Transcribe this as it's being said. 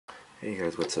Hey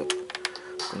guys, what's up?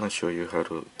 I'm gonna show you how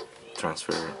to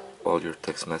transfer all your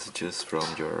text messages from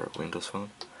your Windows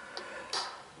phone.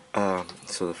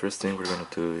 So the first thing we're gonna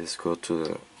do is go to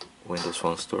the Windows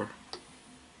Phone Store.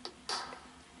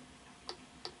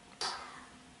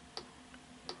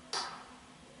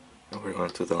 And we're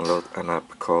going to download an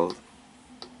app called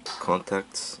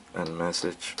Contacts and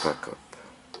Message Backup.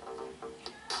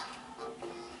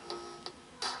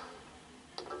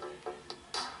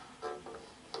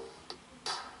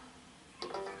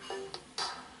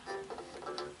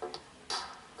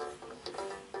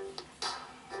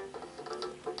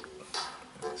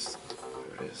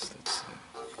 There it is, let's see.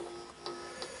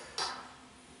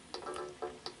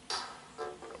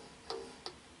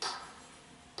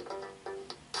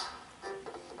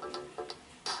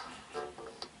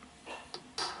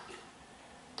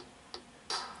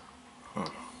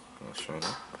 Not showing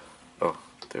up. Oh,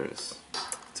 there is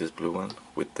this blue one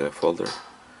with the folder.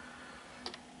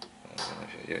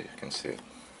 Yeah, you can see it.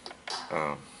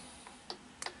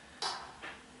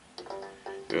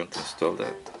 You want to install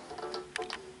that.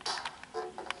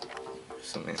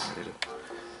 Zoom in a little.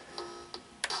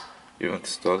 You want to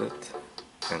install it,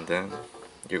 and then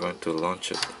you're going to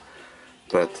launch it.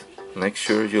 But make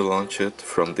sure you launch it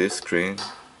from this screen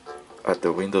at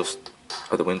the Windows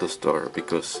Store,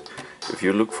 because if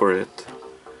you look for it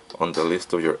on the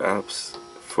list of your apps,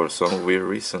 for some weird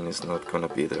reason it's not gonna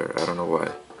be there. I don't know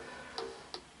why.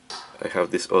 I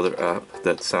have this other app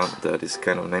that is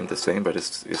kind of named the same, but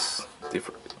it's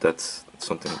different. That's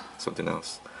something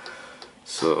else.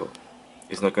 So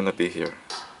it's not gonna be here.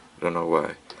 I don't know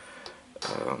why.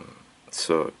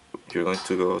 So you're going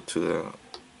to go to the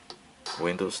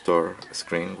Windows Store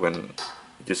screen. When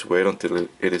just wait until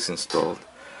it is installed,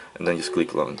 and then just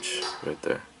click launch right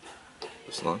there.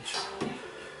 Just launch,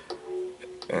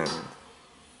 and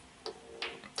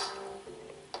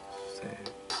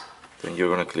then you're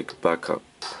gonna click backup.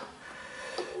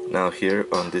 Now here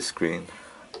on this screen,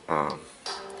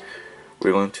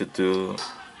 we're going to do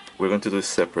it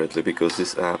separately, because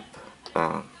this app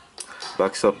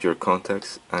backs up your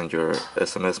contacts and your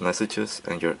SMS messages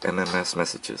and your MMS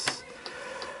messages.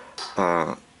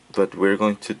 But we're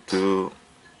going to do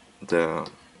the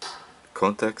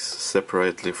contacts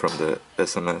separately from the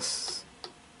SMS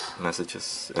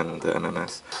messages and the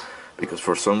MMS, because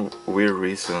for some weird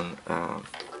reason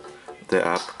the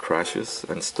app crashes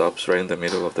and stops right in the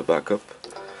middle of the backup.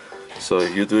 So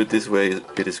if you do it this way,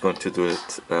 it is going to do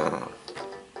it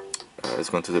it's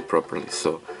going to do it properly.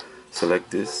 So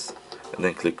select this and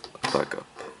then click backup.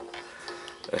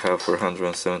 I have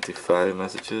 475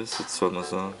 messages. It's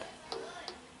almost done.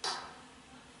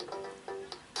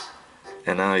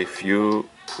 And now if you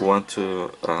want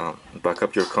to back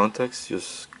up your contacts,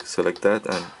 just select that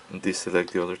and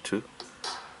deselect the other two.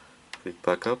 Click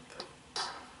backup.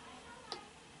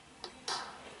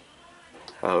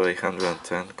 I have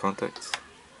 810 contacts.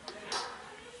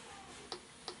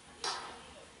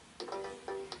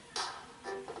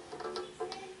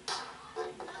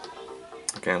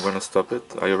 Okay, I'm gonna stop it.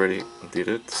 I already did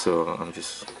it, so I'm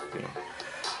just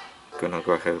gonna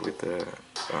go ahead with the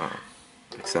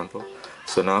example.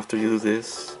 So now after you do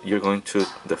this, you're going to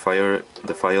the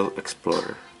file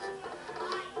explorer.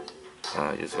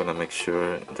 You just wanna make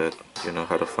sure that you know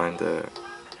how to find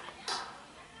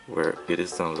where it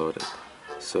is downloaded.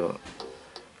 So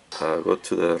go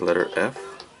to the letter F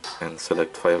and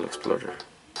select File Explorer.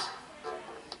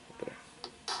 There.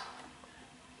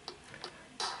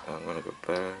 I'm gonna go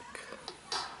back.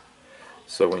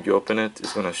 So when you open it,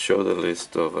 it's gonna show the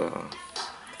list of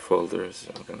folders.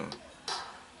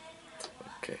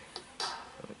 Okay,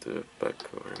 let me do it back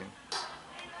over again.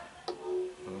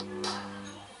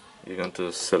 You're going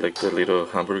to select the little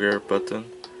hamburger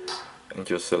button and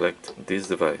just select this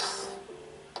device.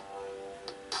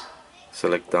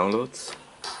 Select downloads,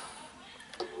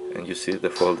 and you see the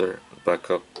folder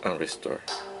backup and restore.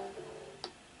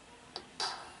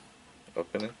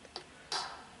 Open it,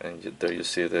 and there you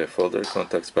see the folder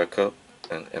contacts backup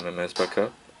and MMS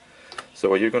backup. So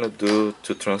what you're gonna do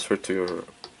to transfer to your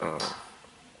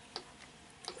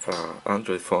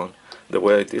Android phone, the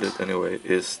way I did it anyway,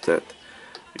 is that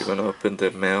you're gonna open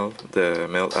the mail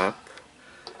app.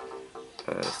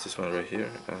 It's this one right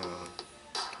here.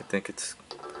 I think it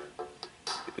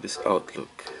is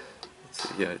Outlook.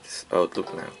 Yeah, it is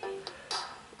Outlook Mail.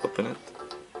 Open it,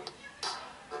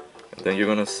 and then you're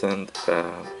gonna send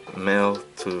an email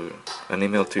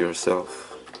to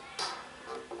yourself.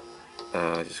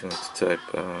 Just going to type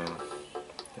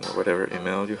whatever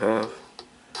email you have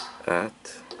at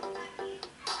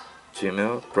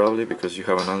Gmail, probably because you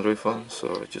have an Android phone.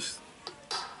 So just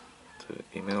to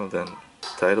email, then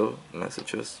title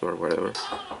messages or whatever.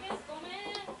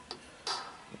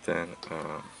 Then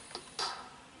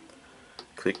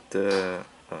click the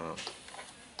I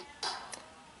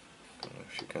don't know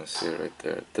if you can see right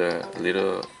there, the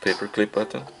little paperclip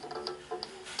button.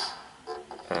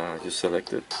 Just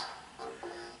select it,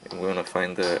 and we're gonna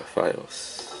find the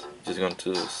files. Just going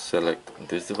to select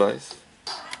this device,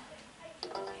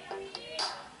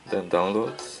 then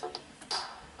downloads,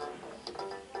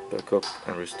 backup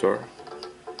and restore,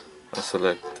 and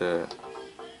select the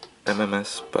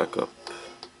MMS backup.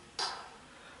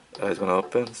 It's gonna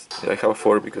open. I have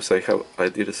 4 because I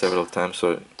did it several times,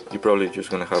 so you probably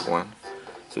just gonna have one.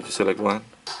 So just select one,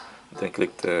 then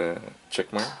click the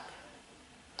check mark.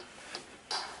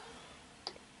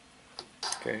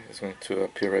 Okay, it's going to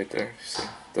appear right there. See,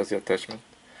 that's the attachment.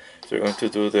 So you're going to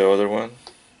do the other one,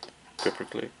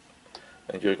 paperclip,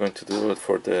 and you're going to do it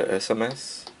for the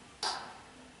SMS,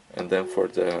 and then for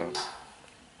the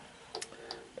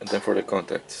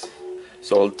contacts.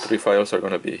 So all 3 files are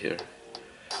going to be here.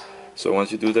 So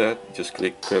once you do that, just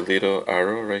click the little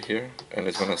arrow right here, and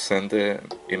it's going to send the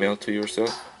email to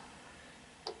yourself.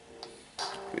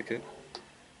 Click it.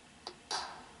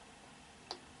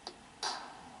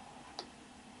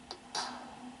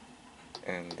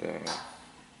 And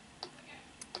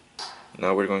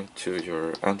now we're going to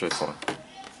your Android phone.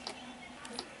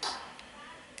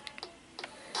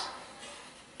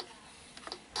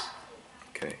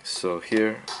 Okay, so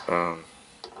here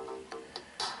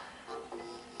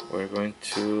we're going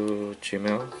to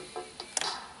Gmail.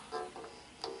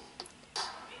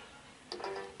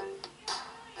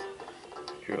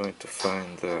 You're going to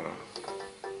find the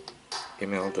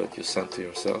email that you sent to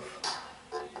yourself.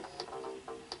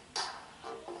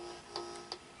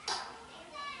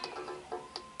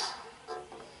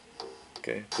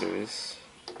 Okay, there is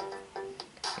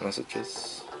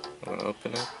messages. I'm gonna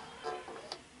open it.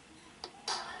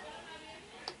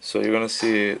 So you're gonna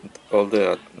see all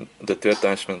the 3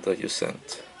 attachments that you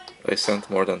sent. I sent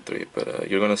more than 3, but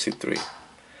you're gonna see 3.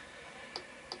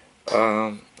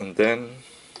 And then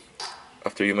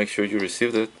after you make sure you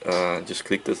received it, just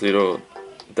click this little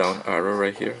down arrow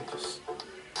right here. Just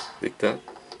click that,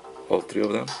 all 3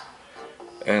 of them.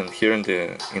 And here in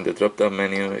the drop down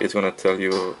menu, it's gonna tell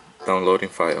you downloading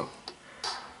file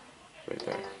right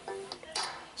there.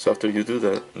 So after you do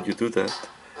that,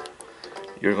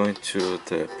 you're going to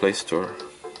the Play Store.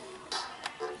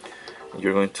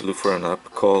 You're going to look for an app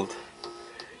called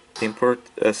Import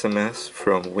SMS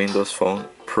from Windows Phone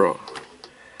Pro.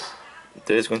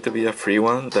 There is going to be a free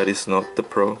one that is not the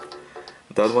Pro.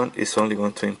 That one is only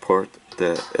going to import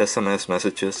the SMS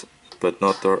messages, but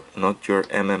not your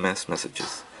MMS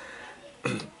messages.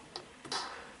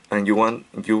 And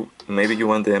maybe you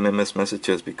want the MMS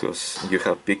messages because you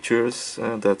have pictures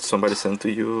that somebody sent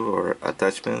to you, or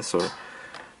attachments, or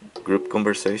group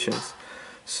conversations.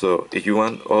 So if you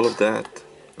want all of that,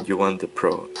 you want the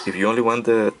Pro. If you only want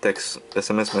the text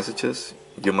SMS messages,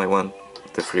 you might want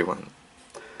the free one.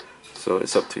 So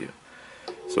it's up to you.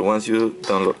 So once you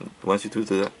do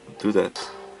that,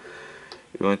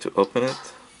 you're going to open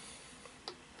it.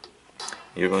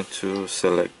 You're going to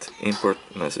select import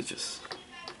messages,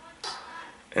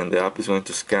 and the app is going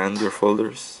to scan your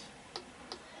folders,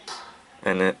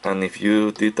 and if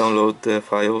you did download the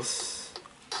files,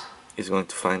 it's going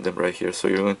to find them right here. So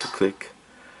you're going to click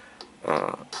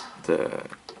the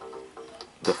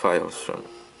files from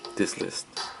this list.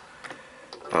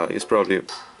 It's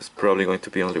probably going to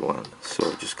be only one,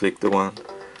 so just click the one,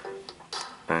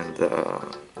 and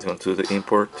it's going to do the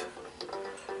import.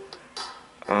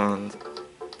 And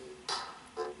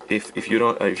if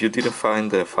you didn't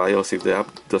find the files, if the app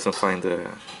doesn't find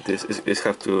this, it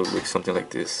have to look something like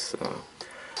this: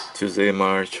 Tuesday,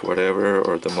 March, whatever,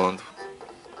 or the month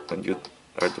when you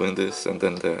are doing this, and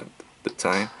then the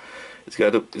time. It's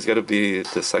gotta be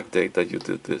the exact date that you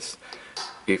did this.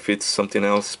 If it's something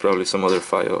else, it's probably some other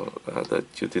file that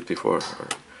you did before.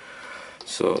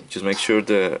 So just make sure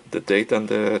the date and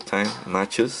the time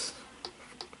matches,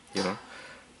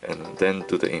 and then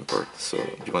do the import. So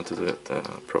you want to do it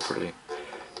properly.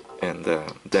 And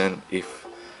then if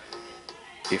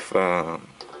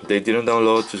they didn't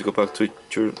download, just go back to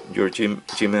your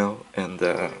Gmail and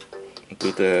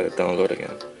do the download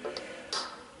again.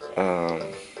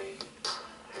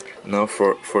 Now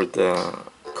for the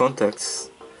contacts,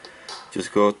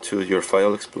 just go to your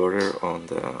file explorer on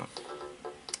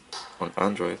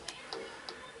Android,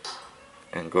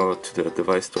 and go to the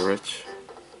device storage,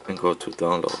 and go to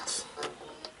downloads,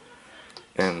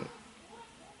 and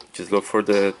just look for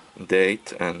the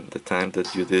date and the time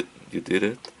that you did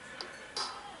it,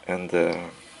 and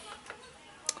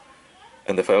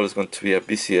and the file is going to be a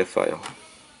BCF file.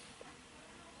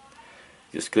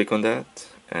 Just click on that,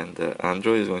 and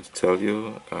Android is going to tell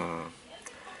you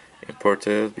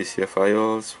imported BCF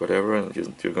files, whatever, and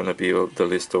you're going to be the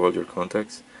list of all your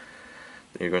contacts.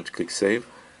 Then you're going to click save.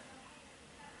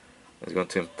 It's going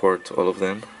to import all of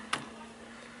them,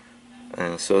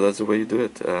 and so that's the way you do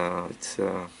it.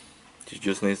 You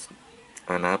just need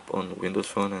an app on Windows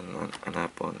Phone and an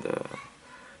app on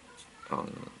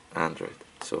Android.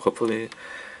 So hopefully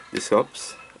this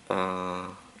helps,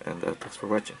 and thanks for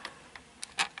watching.